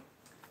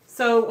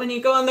 So when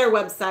you go on their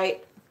website,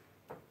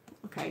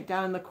 okay,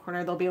 down in the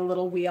corner, there'll be a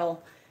little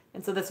wheel.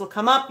 And so this will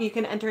come up. You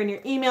can enter in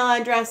your email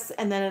address,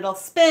 and then it'll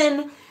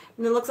spin.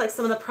 And it looks like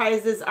some of the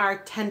prizes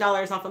are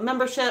 $10 off a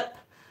membership,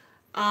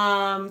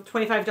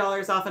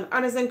 $25 off an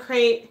Artisan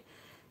Crate,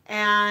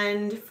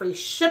 and free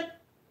shipping.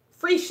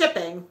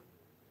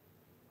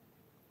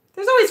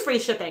 There's always free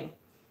shipping.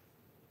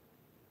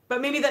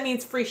 But maybe that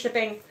means free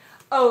shipping.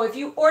 Oh, if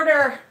you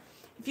order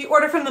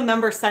from the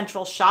Member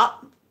Central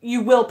shop,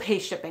 you will pay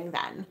shipping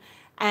then.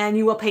 And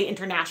you will pay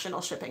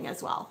international shipping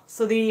as well.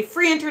 So the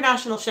free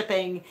international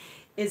shipping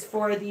is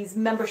for these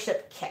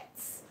membership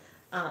kits.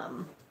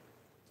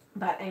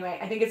 But anyway,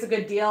 I think it's a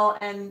good deal,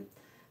 and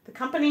the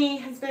company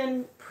has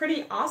been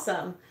pretty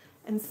awesome.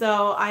 And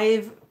so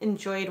I've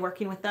enjoyed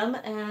working with them,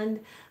 and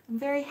I'm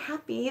very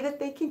happy that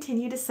they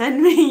continue to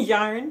send me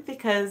yarn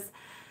because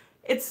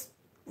it's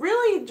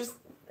really just,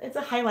 it's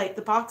a highlight.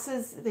 The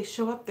boxes, they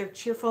show up, they're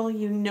cheerful.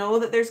 You know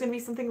that there's going to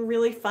be something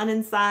really fun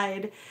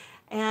inside,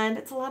 and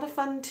it's a lot of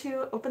fun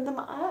to open them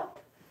up.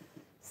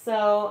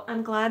 So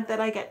I'm glad that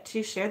I get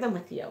to share them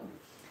with you.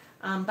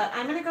 But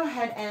I'm going to go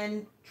ahead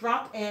and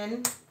drop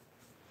in.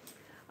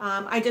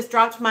 I just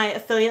dropped my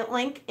affiliate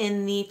link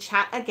in the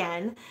chat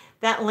again.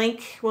 That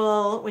link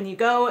will, when you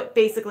go, it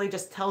basically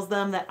just tells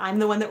them that I'm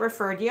the one that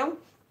referred you.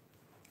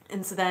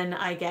 And so then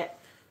I get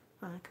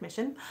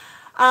commission.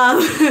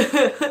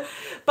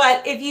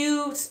 But if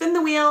you spin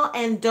the wheel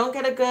and don't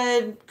get a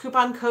good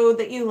coupon code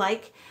that you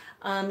like,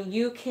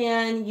 you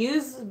can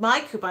use my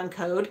coupon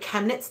code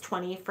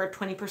ChemKnits20 for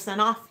 20%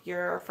 off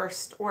your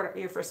first order,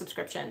 your first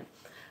subscription.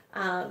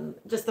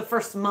 Just the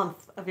first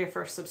month of your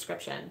first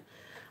subscription.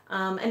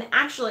 And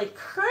actually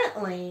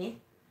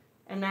currently,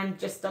 and I'm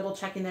just double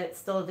checking that it's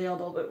still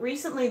available, but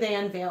recently they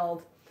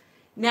unveiled,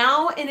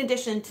 now in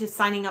addition to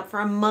signing up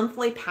for a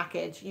monthly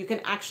package, you can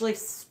actually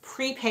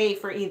prepay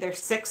for either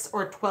 6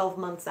 or 12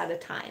 months at a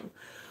time,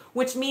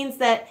 which means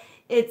that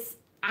it's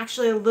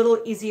actually a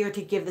little easier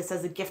to give this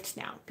as a gift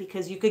now,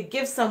 because you could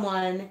give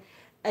someone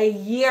a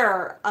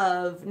year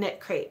of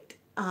KnitCrate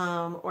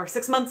or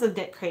 6 months of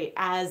KnitCrate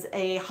as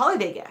a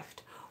holiday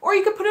gift, or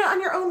you could put it on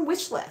your own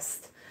wish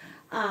list.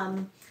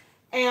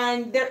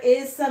 And there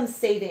is some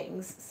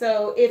savings.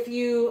 So if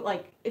you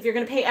if you're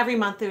going to pay every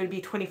month, it would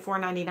be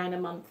 $24.99 a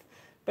month.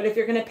 But if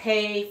you're going to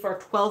pay for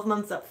 12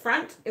 months up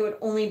front, it would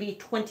only be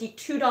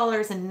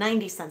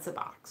 $22.90 a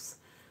box,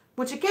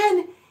 which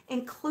again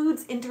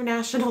includes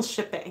international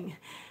shipping.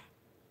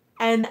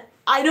 And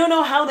I don't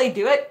know how they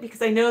do it,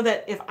 because I know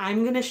that if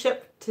I'm going to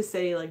ship to,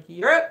 say, like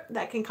Europe,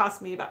 that can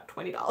cost me about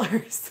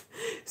 $20.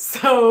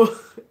 So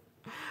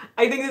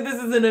I think that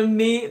this is an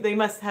amazing, they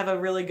must have a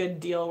really good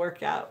deal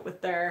worked out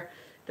with their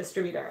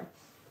distributor.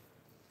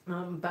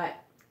 But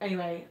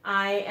anyway,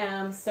 I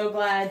am so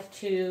glad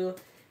to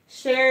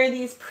share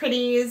these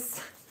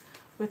pretties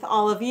with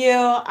all of you.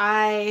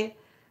 I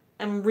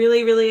am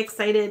really, really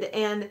excited.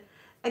 And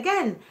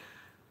again,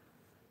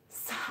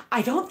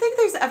 I don't think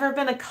there's ever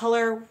been a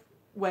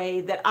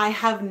colorway that I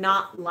have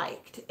not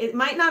liked. It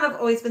might not have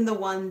always been the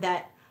one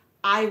that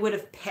I would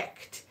have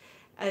picked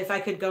if I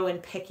could go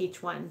and pick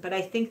each one. But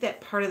I think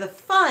that part of the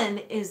fun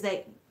is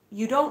that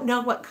you don't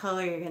know what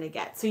color you're going to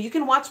get. So you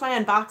can watch my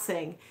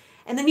unboxing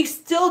and then you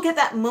still get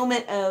that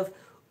moment of,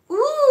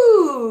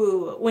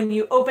 ooh, when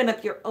you open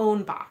up your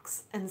own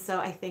box. And so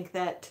I think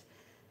that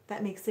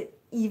that makes it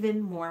even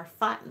more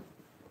fun.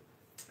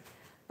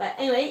 But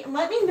anyway,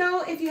 let me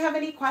know if you have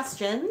any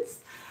questions.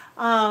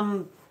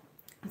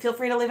 Feel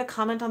free to leave a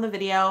comment on the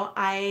video.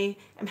 I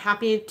am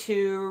happy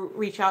to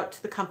reach out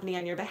to the company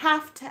on your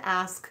behalf to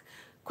ask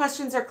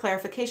questions or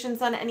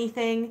clarifications on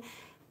anything.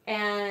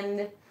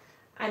 And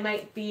I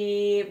might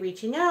be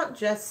reaching out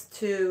just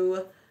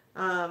to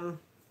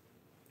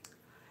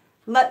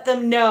let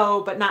them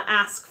know, but not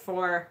ask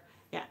for,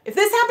 yeah. If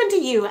this happened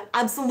to you,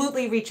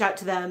 absolutely reach out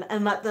to them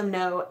and let them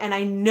know. And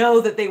I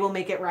know that they will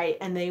make it right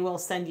and they will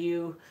send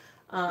you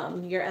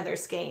your other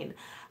skein.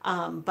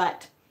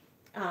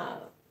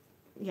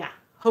 Yeah,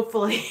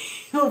 hopefully,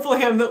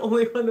 hopefully I'm the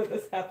only one that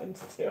this happened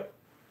to.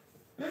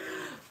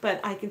 But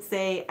I can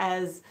say,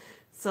 as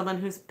someone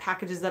who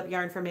packages up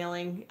yarn for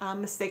mailing,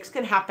 mistakes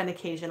can happen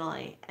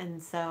occasionally.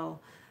 And so,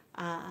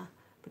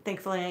 but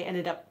thankfully I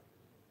ended up,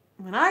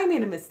 when I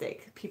made a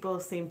mistake, people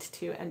seemed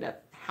to end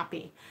up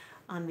happy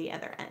on the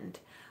other end.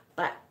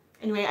 But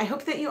anyway, I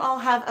hope that you all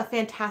have a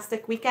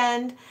fantastic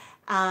weekend.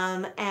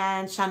 And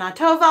Shana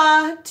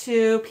Tova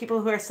to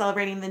people who are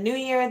celebrating the new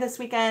year this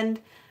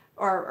weekend,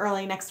 or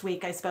early next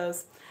week, I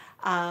suppose.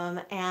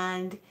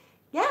 And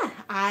yeah,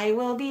 I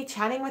will be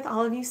chatting with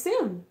all of you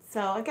soon.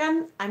 So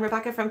again, I'm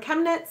Rebecca from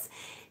ChemKnits.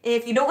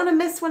 If you don't want to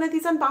miss one of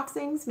these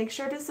unboxings, make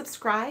sure to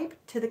subscribe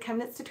to the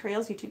ChemKnits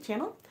Tutorials YouTube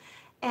channel,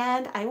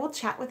 and I will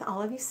chat with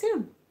all of you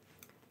soon.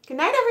 Good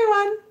night,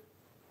 everyone.